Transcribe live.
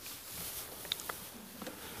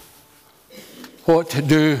What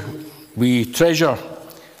do we treasure?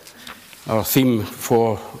 Our theme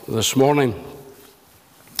for this morning.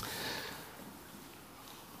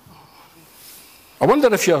 I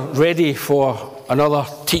wonder if you're ready for another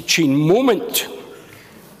teaching moment.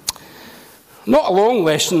 Not a long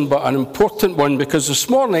lesson, but an important one, because this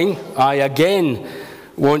morning I again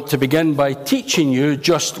want to begin by teaching you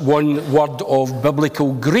just one word of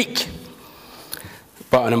biblical Greek,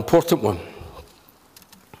 but an important one.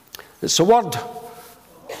 It's the word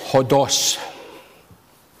hodos.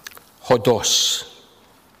 Hodos.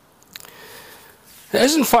 It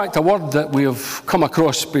is in fact a word that we have come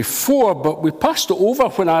across before, but we passed it over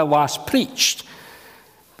when I last preached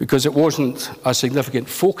because it wasn't a significant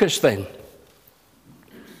focus then.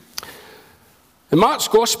 In Mark's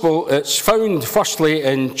Gospel, it's found firstly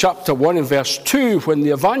in chapter 1 and verse 2 when the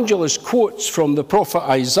evangelist quotes from the prophet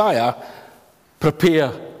Isaiah,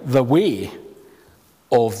 "Prepare the way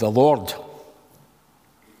of the Lord."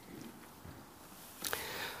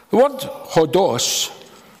 The word hodos,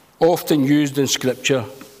 often used in Scripture,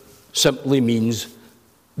 simply means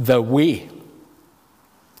the way.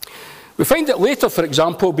 We find it later, for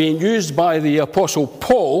example, being used by the Apostle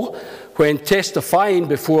Paul when testifying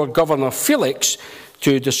before Governor Felix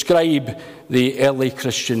to describe the early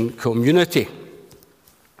Christian community.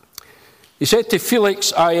 He said to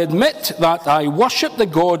Felix, "I admit that I worship the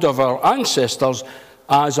God of our ancestors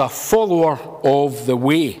as a follower of the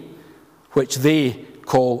way, which they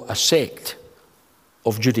call a sect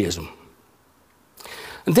of Judaism."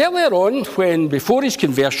 And earlier on, when before his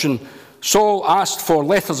conversion, Saul asked for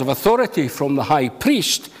letters of authority from the high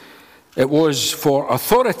priest, it was for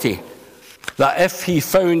authority that if he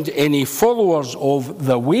found any followers of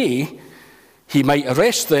the way, he might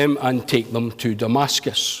arrest them and take them to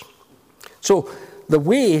Damascus. So the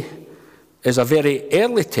way is a very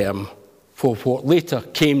early term for what later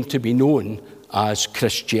came to be known as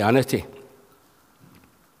Christianity.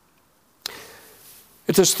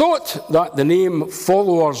 It is thought that the name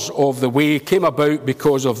followers of the way came about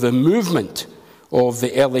because of the movement of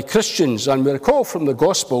the early Christians. And we recall from the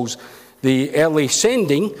Gospels the early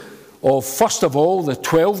sending of, first of all, the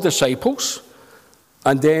 12 disciples,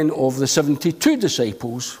 and then of the 72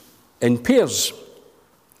 disciples in pairs.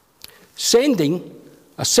 Sending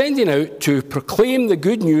out to proclaim the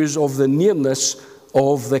good news of the nearness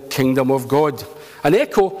of the kingdom of God. An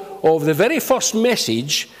echo of the very first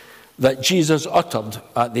message that Jesus uttered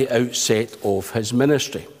at the outset of his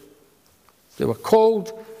ministry. They were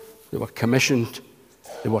called, they were commissioned,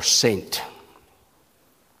 they were sent.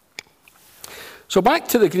 So back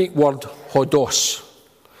to the Greek word hodos,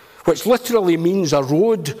 which literally means a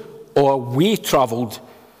road or way travelled,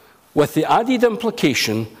 with the added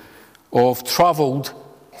implication of travelled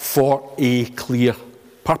for a clear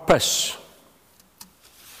purpose.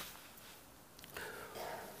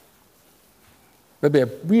 Maybe a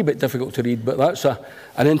wee bit difficult to read, but that's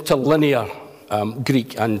an interlinear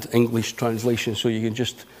Greek and English translation, so you can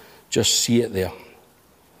just see it there.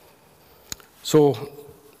 So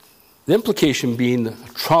the implication being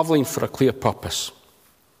travelling for a clear purpose.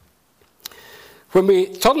 When we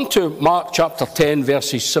turn to Mark chapter 10,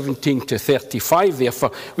 verses 17 to 35,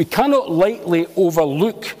 therefore, we cannot lightly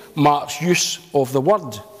overlook Mark's use of the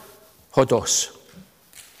word hodos.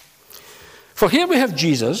 For here we have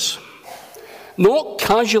Jesus not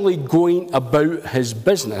casually going about his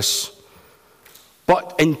business,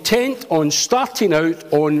 but intent on starting out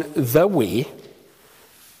on the way,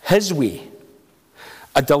 his way,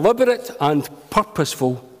 a deliberate and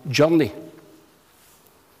purposeful journey.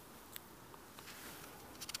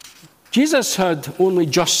 Jesus had only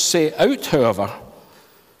just set out, however,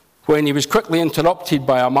 when he was quickly interrupted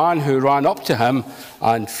by a man who ran up to him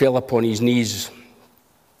and fell upon his knees.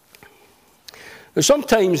 Now,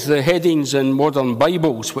 sometimes the headings in modern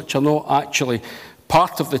Bibles, which are not actually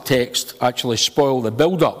part of the text, actually spoil the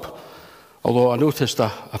build-up, although I noticed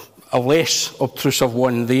a less obtrusive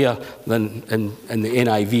one there than in the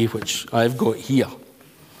NIV, which I've got here.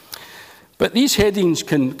 But these headings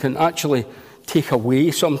can actually take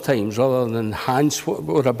away sometimes rather than enhance what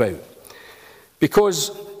we're about.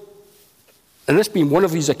 Because, and this being one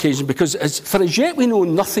of these occasions, because for as yet we know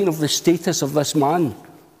nothing of the status of this man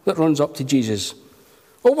that runs up to Jesus.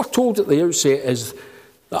 All we're told at the outset is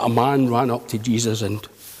that a man ran up to Jesus and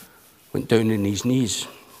went down on his knees.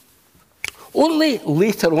 Only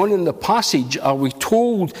later on in the passage are we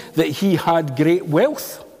told that he had great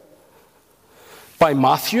wealth. By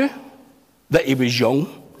Matthew, that he was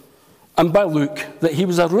young, and by Luke, that he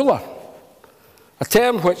was a ruler. A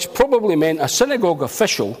term which probably meant a synagogue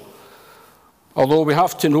official, although we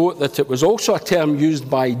have to note that it was also a term used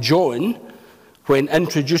by John when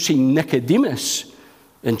introducing Nicodemus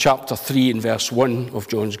in chapter 3 and verse 1 of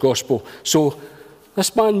John's Gospel. So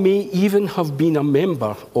this man may even have been a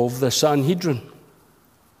member of the Sanhedrin.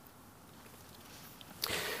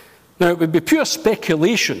 Now, it would be pure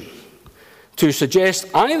speculation to suggest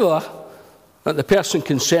either that the person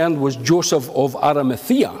concerned was Joseph of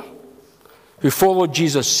Arimathea, who followed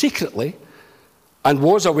Jesus secretly and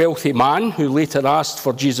was a wealthy man who later asked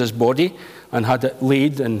for Jesus' body and had it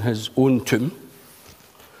laid in his own tomb,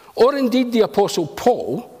 or indeed the Apostle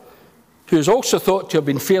Paul, who is also thought to have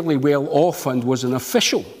been fairly well off and was an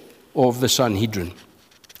official of the Sanhedrin.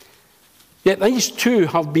 Yet these two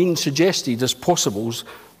have been suggested as possibles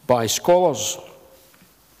by scholars.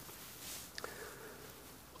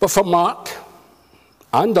 But for Mark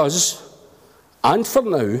and us, and for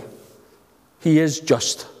now, he is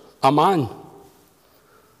just a man.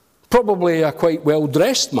 Probably a quite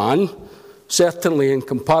well-dressed man, certainly in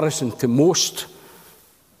comparison to most,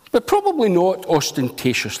 but probably not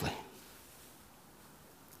ostentatiously.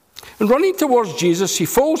 And running towards Jesus, he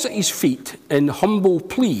falls at his feet in humble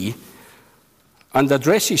plea and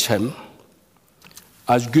addresses him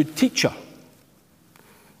as good teacher,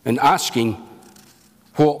 and asking,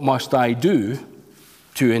 "What must I do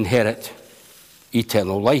to inherit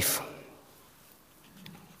eternal life?"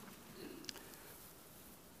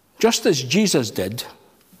 Just as Jesus did,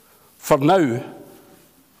 for now,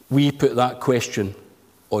 we put that question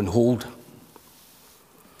on hold.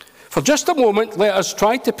 For just a moment, let us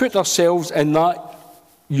try to put ourselves in that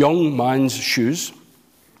young man's shoes.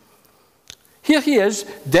 Here he is,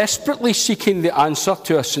 desperately seeking the answer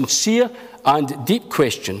to a sincere and deep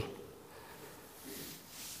question.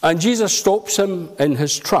 And Jesus stops him in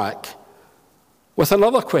his track with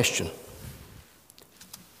another question.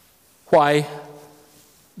 "Why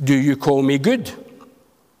do you call me good?"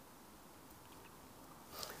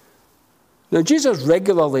 Now, Jesus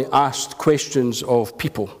regularly asked questions of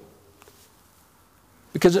people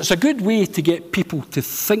because it's a good way to get people to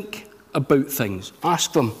think about things.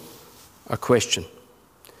 Ask them a question.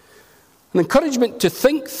 An encouragement to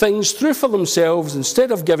think things through for themselves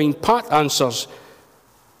instead of giving pat answers,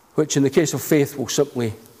 which in the case of faith will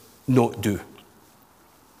simply not do.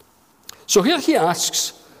 So here he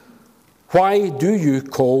asks, "Why do you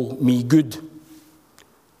call me good?"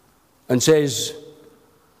 And says,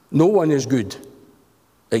 "No one is good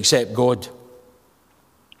except God."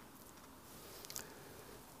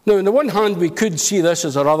 Now, on the one hand, we could see this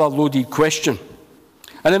as a rather loaded question,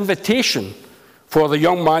 an invitation for the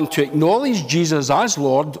young man to acknowledge Jesus as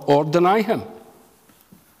Lord or deny him.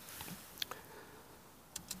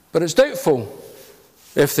 But it's doubtful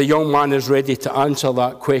if the young man is ready to answer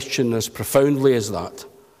that question as profoundly as that,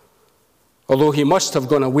 although he must have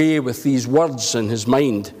gone away with these words in his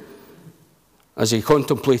mind as he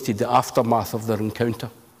contemplated the aftermath of their encounter.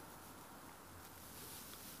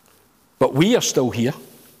 But we are still here,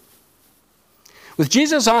 with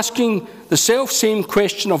Jesus asking the self-same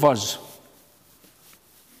question of us.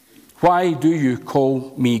 "Why do you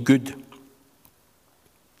call me good?"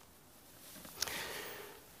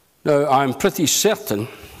 Now, I'm pretty certain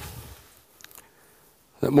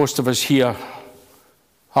that most of us here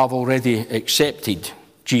have already accepted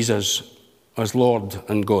Jesus as Lord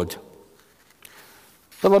and God.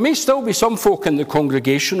 But there may still be some folk in the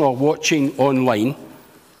congregation or watching online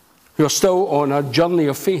who are still on a journey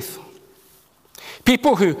of faith.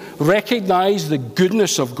 People who recognize the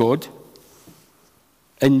goodness of God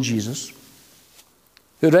in Jesus,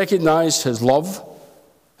 who recognize his love,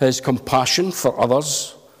 his compassion for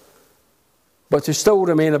others, but who still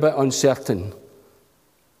remain a bit uncertain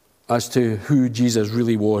as to who Jesus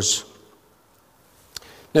really was.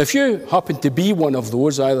 Now, if you happen to be one of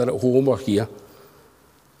those, either at home or here,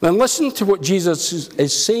 then listen to what Jesus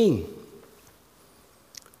is saying.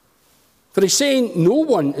 For he's saying no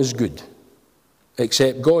one is good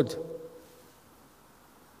except God.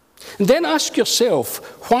 And then ask yourself,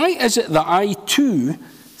 why is it that I too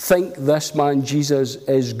think this man Jesus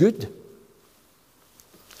is good?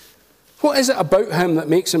 What is it about him that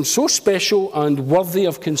makes him so special and worthy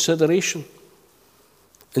of consideration?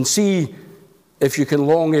 And see if you can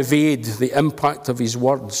long evade the impact of his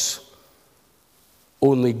words.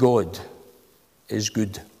 Only God is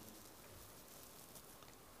good.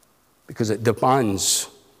 Because it demands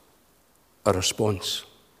a response.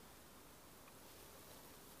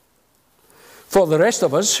 For the rest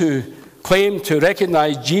of us who claim to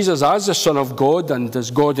recognize Jesus as the Son of God and as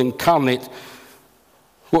God incarnate,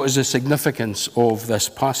 what is the significance of this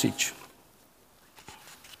passage?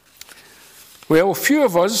 Well, few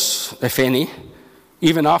of us, if any,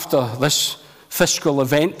 even after this fiscal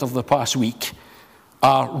event of the past week,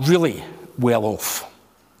 are really well off.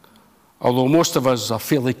 Although most of us are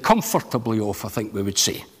fairly comfortably off, I think we would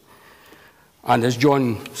say. And as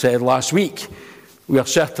John said last week, we are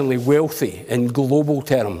certainly wealthy in global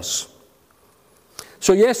terms.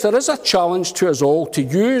 So yes, there is a challenge to us all to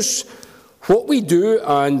use what we do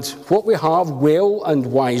and what we have well and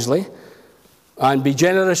wisely, and be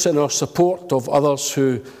generous in our support of others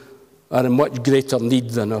who are in much greater need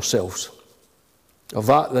than ourselves. Of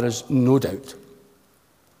that there is no doubt.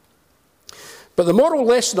 But the moral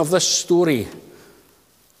lesson of this story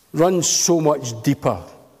runs so much deeper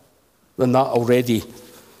than that already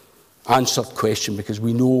answered question, because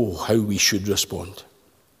we know how we should respond.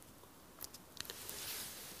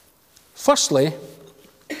 Firstly,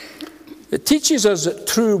 it teaches us that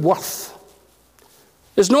true worth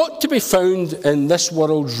is not to be found in this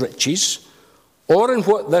world's riches or in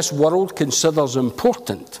what this world considers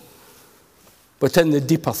important, but in the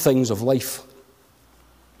deeper things of life.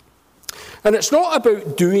 And it's not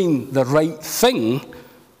about doing the right thing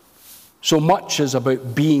so much as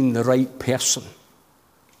about being the right person.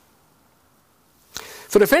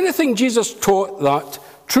 For if anything, Jesus taught that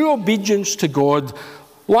true obedience to God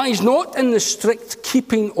lies not in the strict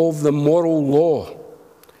keeping of the moral law,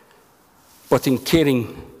 but in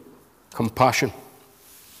caring compassion.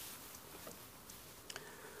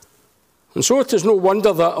 And so it is no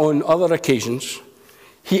wonder that on other occasions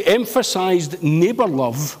he emphasized neighbour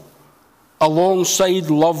love alongside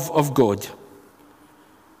love of God,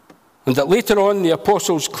 and that later on the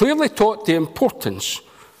apostles clearly taught the importance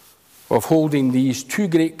of holding these two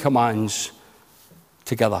great commands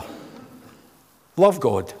together. Love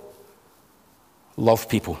God, love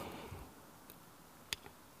people.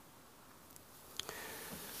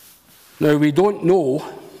 Now, we don't know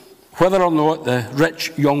whether or not the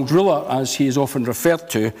rich young ruler, as he is often referred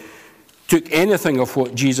to, took anything of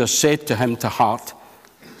what Jesus said to him to heart.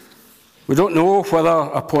 We don't know whether,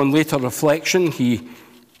 upon later reflection, he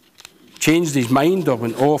changed his mind or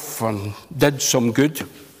went off and did some good.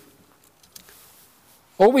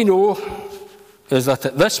 All we know is that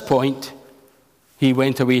at this point, he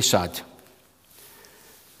went away sad.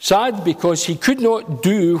 Sad because he could not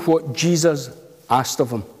do what Jesus asked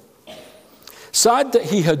of him. Sad that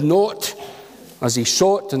he had not, as he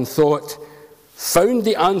sought and thought, found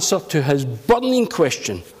the answer to his burning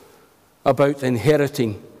question about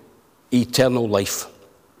inheriting eternal life.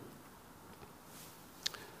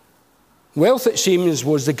 Wealth, it seems,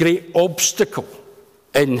 was the great obstacle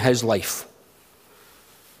in his life.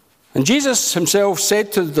 And Jesus himself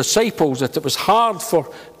said to the disciples that it was hard for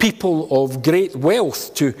people of great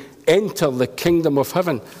wealth to enter the kingdom of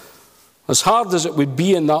heaven. As hard as it would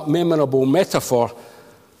be in that memorable metaphor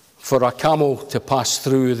for a camel to pass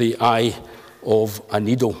through the eye of a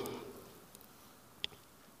needle.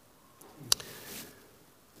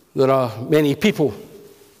 There are many people,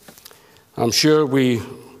 I'm sure we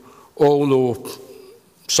all know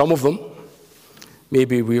some of them,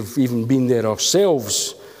 maybe we've even been there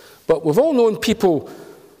ourselves, but we've all known people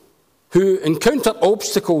who encounter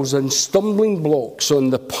obstacles and stumbling blocks on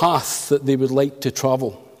the path that they would like to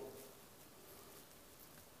travel.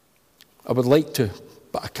 I would like to,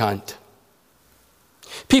 but I can't.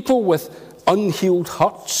 People with unhealed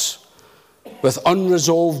hurts, with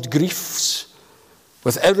unresolved griefs,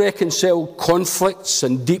 with irreconciled conflicts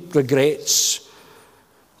and deep regrets.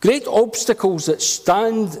 Great obstacles that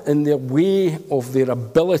stand in their way of their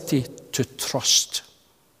ability to trust.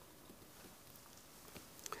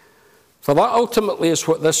 For that ultimately is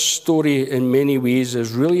what this story in many ways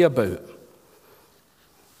is really about.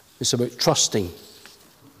 It's about trusting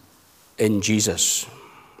in Jesus.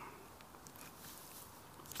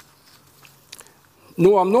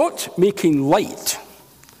 No, I'm not making light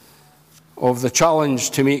of the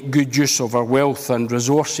challenge to make good use of our wealth and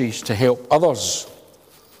resources to help others.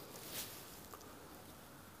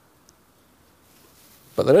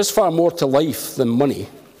 But there is far more to life than money,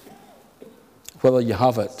 whether you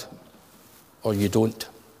have it or you don't.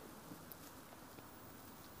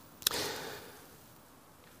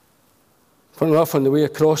 Funny enough, on the way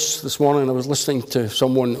across this morning, I was listening to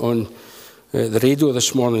someone on the radio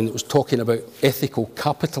this morning that was talking about ethical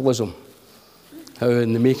capitalism, how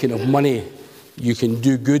in the making of money you can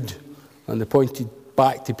do good, and they pointed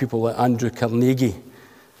back to people like Andrew Carnegie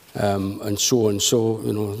and so on. So,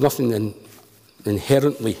 nothing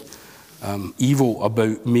inherently evil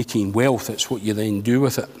about making wealth. It's what you then do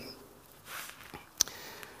with it.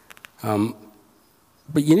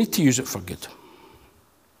 But you need to use it for good.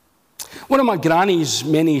 One of my granny's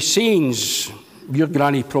many sayings, your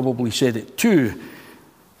granny probably said it too,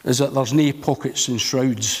 is that there's nae pockets in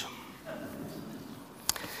shrouds.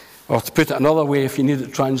 Or to put it another way, if you need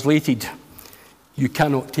it translated, you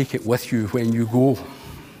cannot take it with you when you go.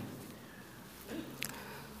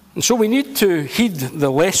 And so we need to heed the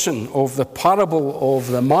lesson of the parable of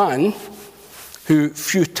the man who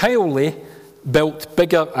futilely built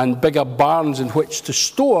bigger and bigger barns in which to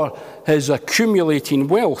store his accumulating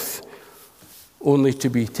wealth, only to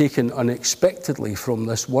be taken unexpectedly from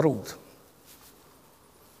this world.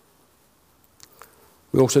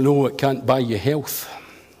 We also know it can't buy you health.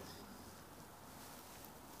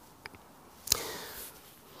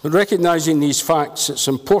 But recognizing these facts, it's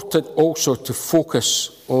important also to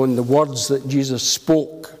focus on the words that Jesus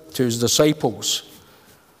spoke to his disciples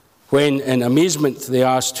when, in amazement, they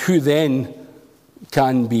asked, "Who then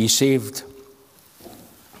can be saved?"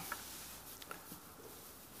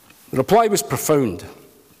 The reply was profound.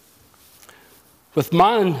 With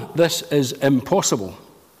man, this is impossible,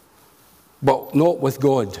 but not with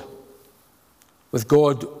God. With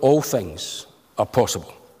God, all things are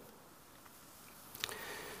possible.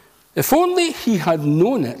 If only he had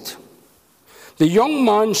known it, the young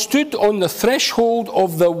man stood on the threshold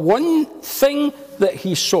of the one thing that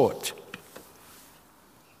he sought: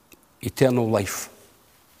 eternal life.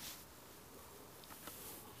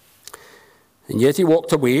 And yet he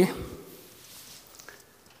walked away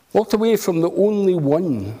from the only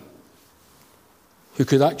one who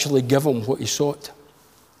could actually give him what he sought.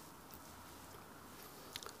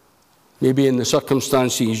 Maybe in the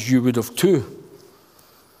circumstances you would have too.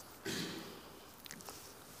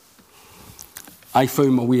 I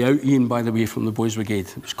found my way out, Ian, by the way, from the Boys Brigade.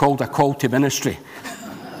 It was called a call to ministry.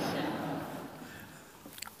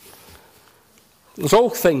 There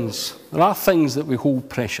are things that we hold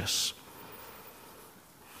precious,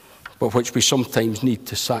 but which we sometimes need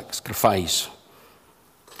to sacrifice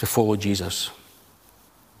to follow Jesus.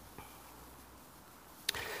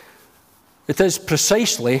 It is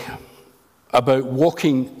precisely about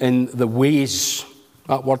walking in the ways,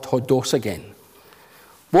 that word hodos again,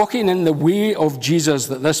 walking in the way of Jesus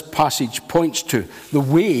that this passage points to, the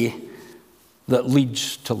way that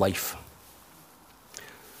leads to life.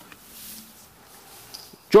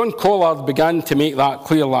 John Collard began to make that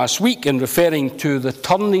clear last week in referring to the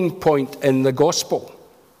turning point in the gospel.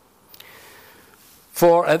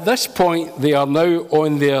 For at this point, they are now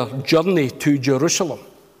on their journey to Jerusalem.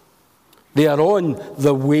 They are on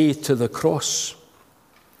the way to the cross.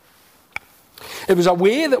 It was a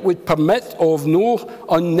way that would permit of no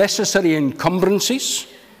unnecessary encumbrances.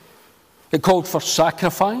 It called for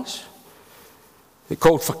sacrifice. It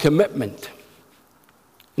called for commitment.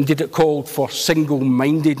 Indeed, it called for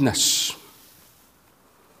single-mindedness.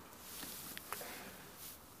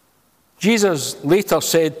 Jesus later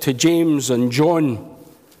said to James and John,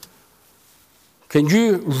 "Can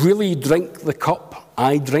you really drink the cup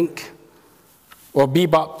I drink, or be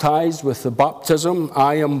baptized with the baptism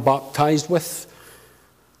I am baptized with?"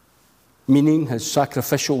 Meaning his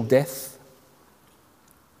sacrificial death.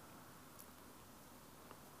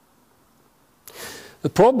 The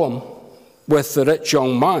problem with the rich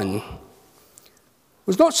young man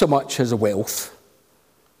was not so much his wealth,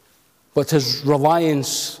 but his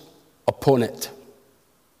reliance upon it.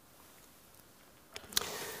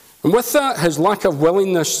 And with that, his lack of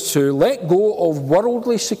willingness to let go of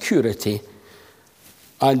worldly security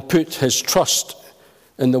and put his trust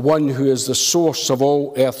in the one who is the source of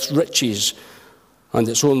all earth's riches and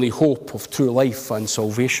its only hope of true life and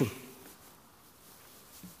salvation.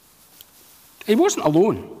 He wasn't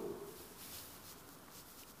alone.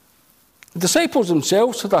 The disciples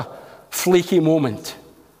themselves had a flaky moment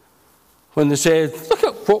when they said, "Look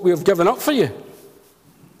at what we have given up for you."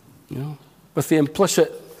 You know, with the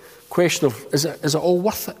implicit question of, is it all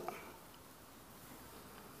worth it?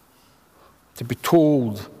 To be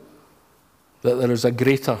told that there is a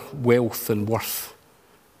greater wealth and worth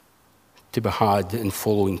to be had in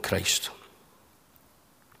following Christ.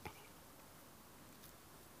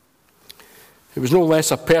 It was no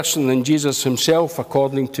less a person than Jesus himself,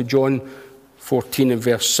 according to John 14 and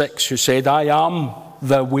verse 6, who said, "I am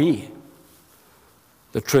the way,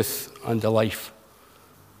 the truth, and the life.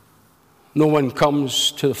 No one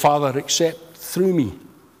comes to the Father except through me."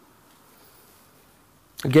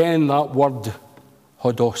 Again, that word,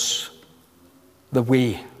 hodos, the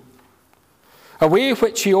way. A way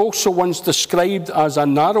which he also once described as a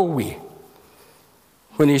narrow way,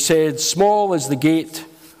 when he said, "Small is the gate,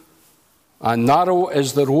 and narrow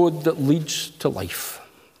is the road that leads to life."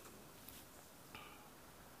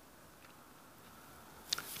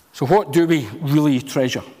 So what do we really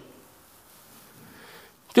treasure?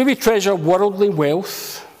 Do we treasure worldly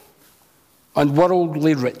wealth and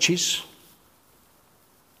worldly riches?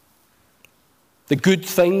 The good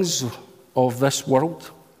things of this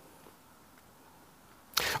world?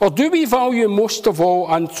 Or do we value most of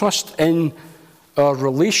all and trust in our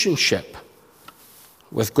relationship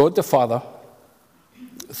with God the Father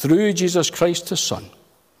through Jesus Christ his Son?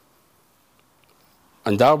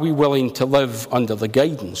 And are we willing to live under the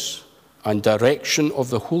guidance and direction of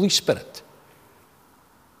the Holy Spirit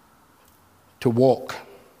to walk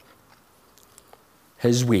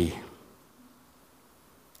his way,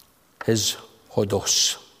 his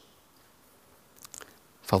hodos?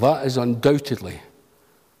 For that is undoubtedly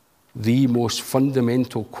the most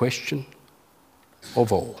fundamental question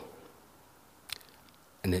of all,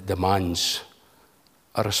 and it demands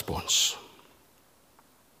a response.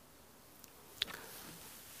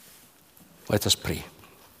 Let us pray.